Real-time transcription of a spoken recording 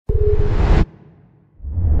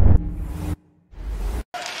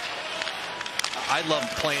I love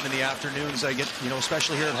playing in the afternoons. I get,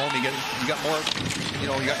 especially here at home, you got more, you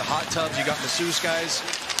got the hot tubs, you got masseuse guys.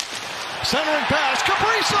 Centering pass,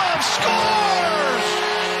 Kaprizov scores!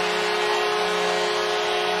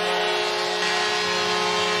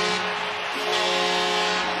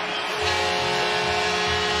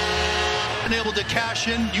 Able to cash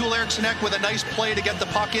in. Joel Eriksson with a nice play to get the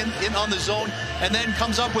puck in on the zone, and then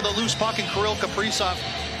comes up with a loose puck, and Kirill Kaprizov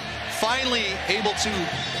finally able to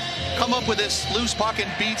come up with this loose puck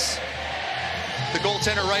and beats the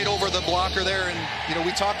goaltender right over the blocker there. And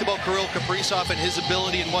we talked about Kirill Kaprizov and his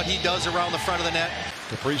ability and what he does around the front of the net.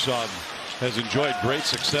 Kaprizov has enjoyed great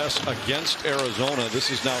success against Arizona. This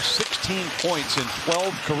is now 16 points in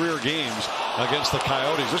 12 career games against the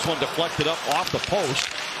Coyotes. This one deflected up off the post.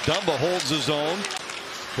 Dumba holds his own.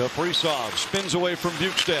 Kaprizov spins away from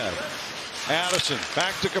Bukestad. Addison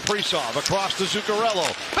back to Kaprizov, across to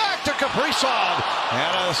Zuccarello, back to Kaprizov,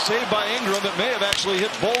 and a save by Ingram that may have actually hit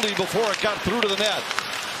Boldy before it got through to the net.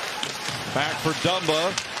 Back for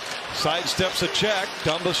Dumba, sidesteps a check.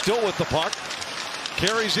 Dumba still with the puck.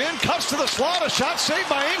 Carries in, cuts to the slot, a shot saved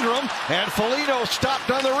by Ingram, and Foligno stopped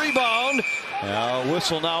on the rebound.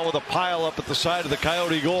 Whistle now with a pile up at the side of the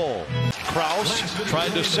Coyote goal. Kraus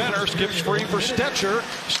tried to center, skips free for Stetcher.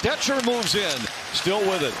 Stetcher moves in, still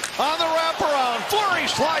with it. On the wraparound, Fleury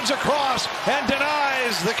slides across and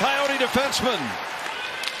denies the Coyote defenseman.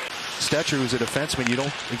 Stetcher, who's a defenseman, you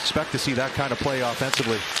don't expect to see that kind of play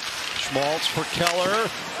offensively. Schmaltz for Keller.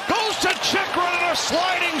 Goes to Chychrun and a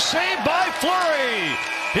sliding save by Fleury.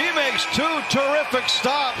 He makes two terrific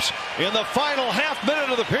stops in the final half minute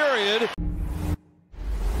of the period.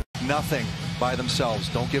 Nothing by themselves.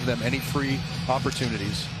 Don't give them any free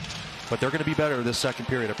opportunities. But they're going to be better this second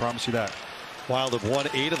period, I promise you that. Wild have won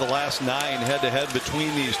 8 of the last 9 head-to-head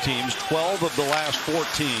between these teams, 12 of the last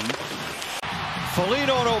 14.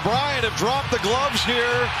 Foligno and O'Brien have dropped the gloves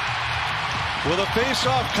here with a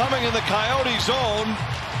face-off coming in the Coyote zone.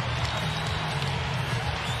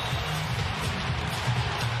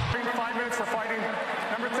 5 minutes for fighting.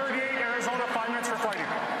 Number 38, Arizona, 5 minutes for fighting.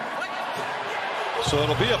 So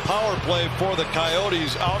it'll be a power play for the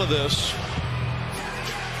Coyotes out of this.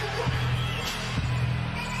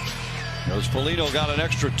 As Foligno got an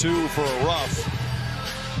extra 2 for a rough.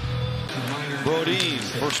 Brodin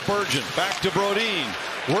for Spurgeon. Back to Brodin.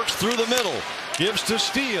 Works through the middle. Gives to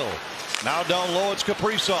Steele. Now down low, it's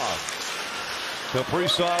Kaprizov.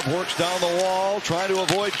 Kaprizov works down the wall, trying to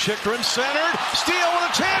avoid Chychrun. Centered. Steele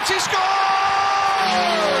with a chance. He scores!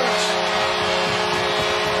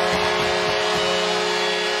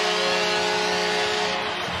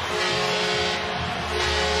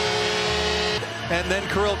 And then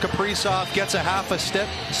Kirill Kaprizov gets a half a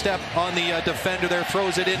step on the defender there,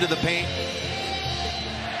 throws it into the paint.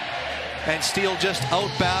 And Steele just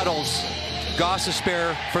out-battles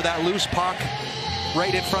Gostisbehere for that loose puck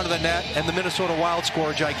right in front of the net. And the Minnesota Wild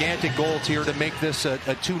score a gigantic goal here to make this a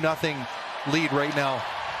 2-0 lead right now.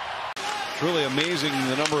 It's really amazing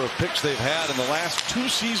the number of picks they've had in the last 2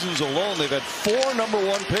 seasons alone. They've had 4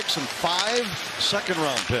 number-1 picks and 5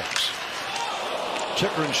 second-round picks.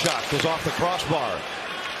 Chychrun's shot goes off the crossbar,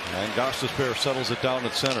 and Gostisbehere settles it down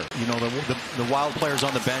at center. The Wild players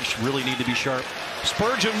on the bench really need to be sharp.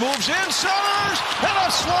 Spurgeon moves in, centers, and a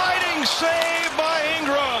sliding save by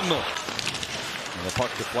Ingram. And the puck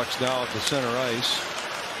deflects now at the center ice.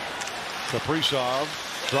 Kaprizov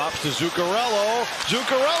drops to Zuccarello.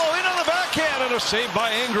 Zuccarello in on the backhand, and a save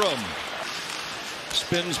by Ingram.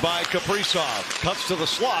 Spins by Kaprizov, cuts to the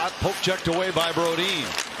slot, poke checked away by Brodin.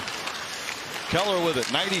 Keller with it,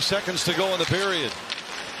 90 seconds to go in the period.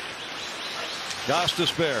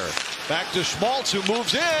 Gostisbehere back to Schmaltz, who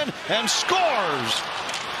moves in and scores.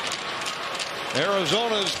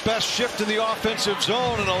 Arizona's best shift in the offensive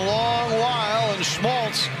zone in a long while, and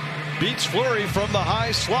Schmaltz beats Fleury from the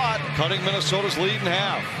high slot, cutting Minnesota's lead in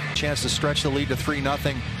half. Chance to stretch the lead to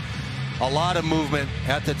 3-0. A lot of movement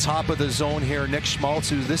at the top of the zone here. Nick Schmaltz,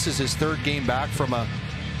 who this is his 3rd game back from a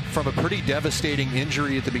pretty devastating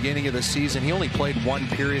injury at the beginning of the season. He only played 1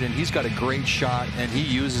 period, and he's got a great shot, and he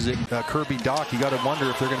uses it. Kirby Dach, you got to wonder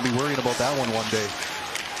if they're going to be worrying about that one day.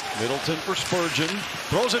 Middleton for Spurgeon.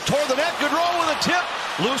 Throws it toward the net. Gaudreau with a tip.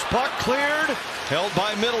 Loose puck cleared. Held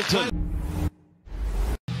by Middleton.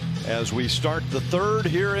 As we start the 3rd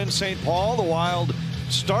here in St. Paul, the Wild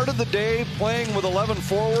started the day playing with 11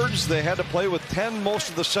 forwards. They had to play with 10 most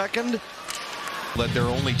of the second. That they're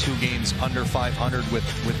only 2 games under 500 with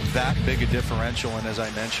that big a differential, and as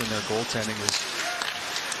I mentioned, their goaltending is.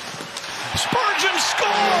 Spurgeon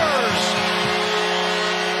scores!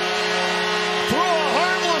 Through a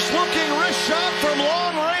harmless looking wrist shot from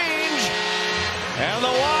long range, and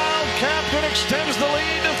the Wild captain extends the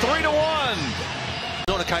lead to 3-1.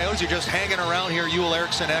 The Coyotes are just hanging around here. Joel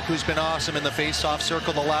Eriksson Ek, who's been awesome in the face-off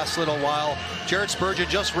circle the last little while. Jared Spurgeon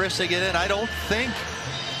just risking it in. I don't think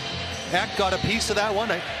Ek got a piece of that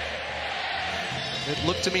one. It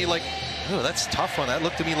looked to me like, oh, that's a tough one. That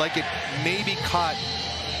looked to me like it maybe caught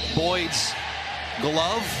Boyd's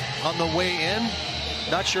glove on the way in.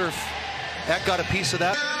 Not sure if Ek got a piece of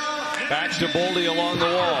that. Back to Boldy along the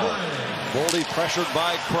wall. Boldy pressured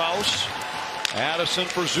by Krause. Addison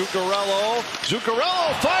for Zuccarello.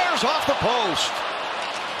 Zuccarello fires off the post.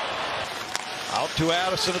 Out to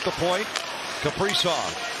Addison at the point.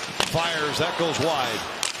 Kaprizov fires. That goes wide.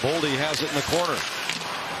 Boldy has it in the corner.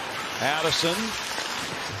 Addison.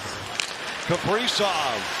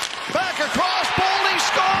 Kaprizov. Back across. Boldy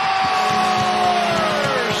scores!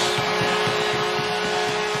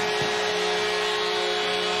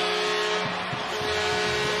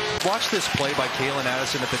 Watch this play by Calen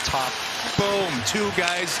Addison at the top. Boom. Two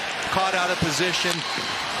guys caught out of position.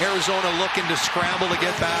 Arizona looking to scramble to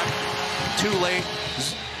get back. Too late.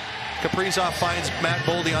 Kaprizov finds Matt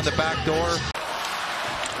Boldy on the back door.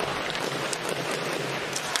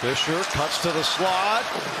 Fisher cuts to the slot.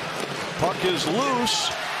 Puck is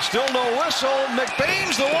loose. Still no whistle.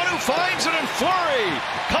 McBain's the one who finds it, and Fleury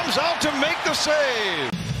comes out to make the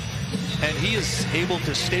save. And he is able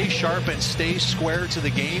to stay sharp and stay square to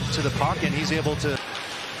the game, to the puck, and he's able to.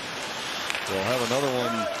 We'll have another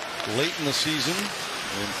one late in the season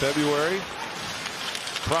in February.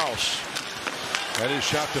 Krause had his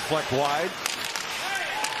shot deflect wide.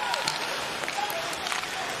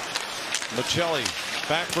 Michelli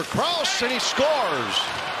back for Krause, and he scores.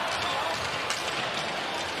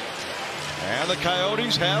 And the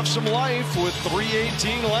Coyotes have some life with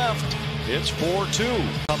 3:18 left. It's 4-2.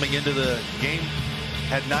 Coming into the game,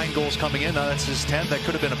 had 9 goals coming in. Now that's his 10th. That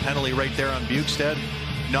could have been a penalty right there on Bukestad.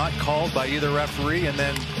 Not called by either referee. And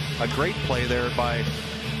then a great play there by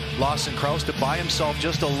Lawson Krause to buy himself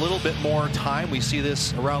just a little bit more time. We see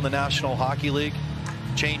this around the National Hockey League,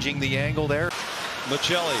 changing the angle there.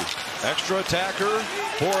 Michelli, extra attacker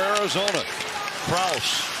for Arizona.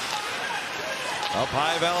 Krause. Up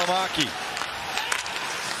high, Valimaki.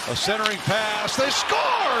 A centering pass. They score!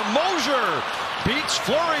 Mosier beats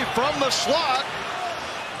Fleury from the slot.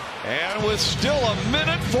 And with still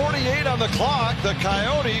 1:48 on the clock, the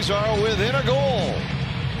Coyotes are within a goal.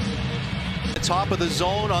 The top of the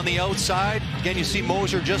zone on the outside. Again, you see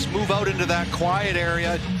Mosier just move out into that quiet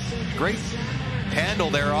area. Great handle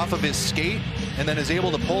there off of his skate, and then is able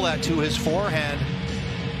to pull that to his forehand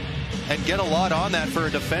and get a lot on that for a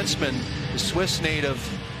defenseman. The Swiss native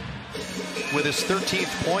with his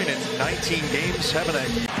 13th point in 19 games, having a...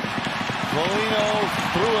 Molino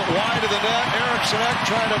threw it wide of the net. Eriksson Ek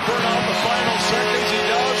trying to burn out the final seconds. He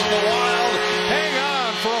does, and the Wild hang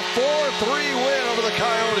on for a 4-3 win over the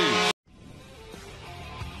Coyotes.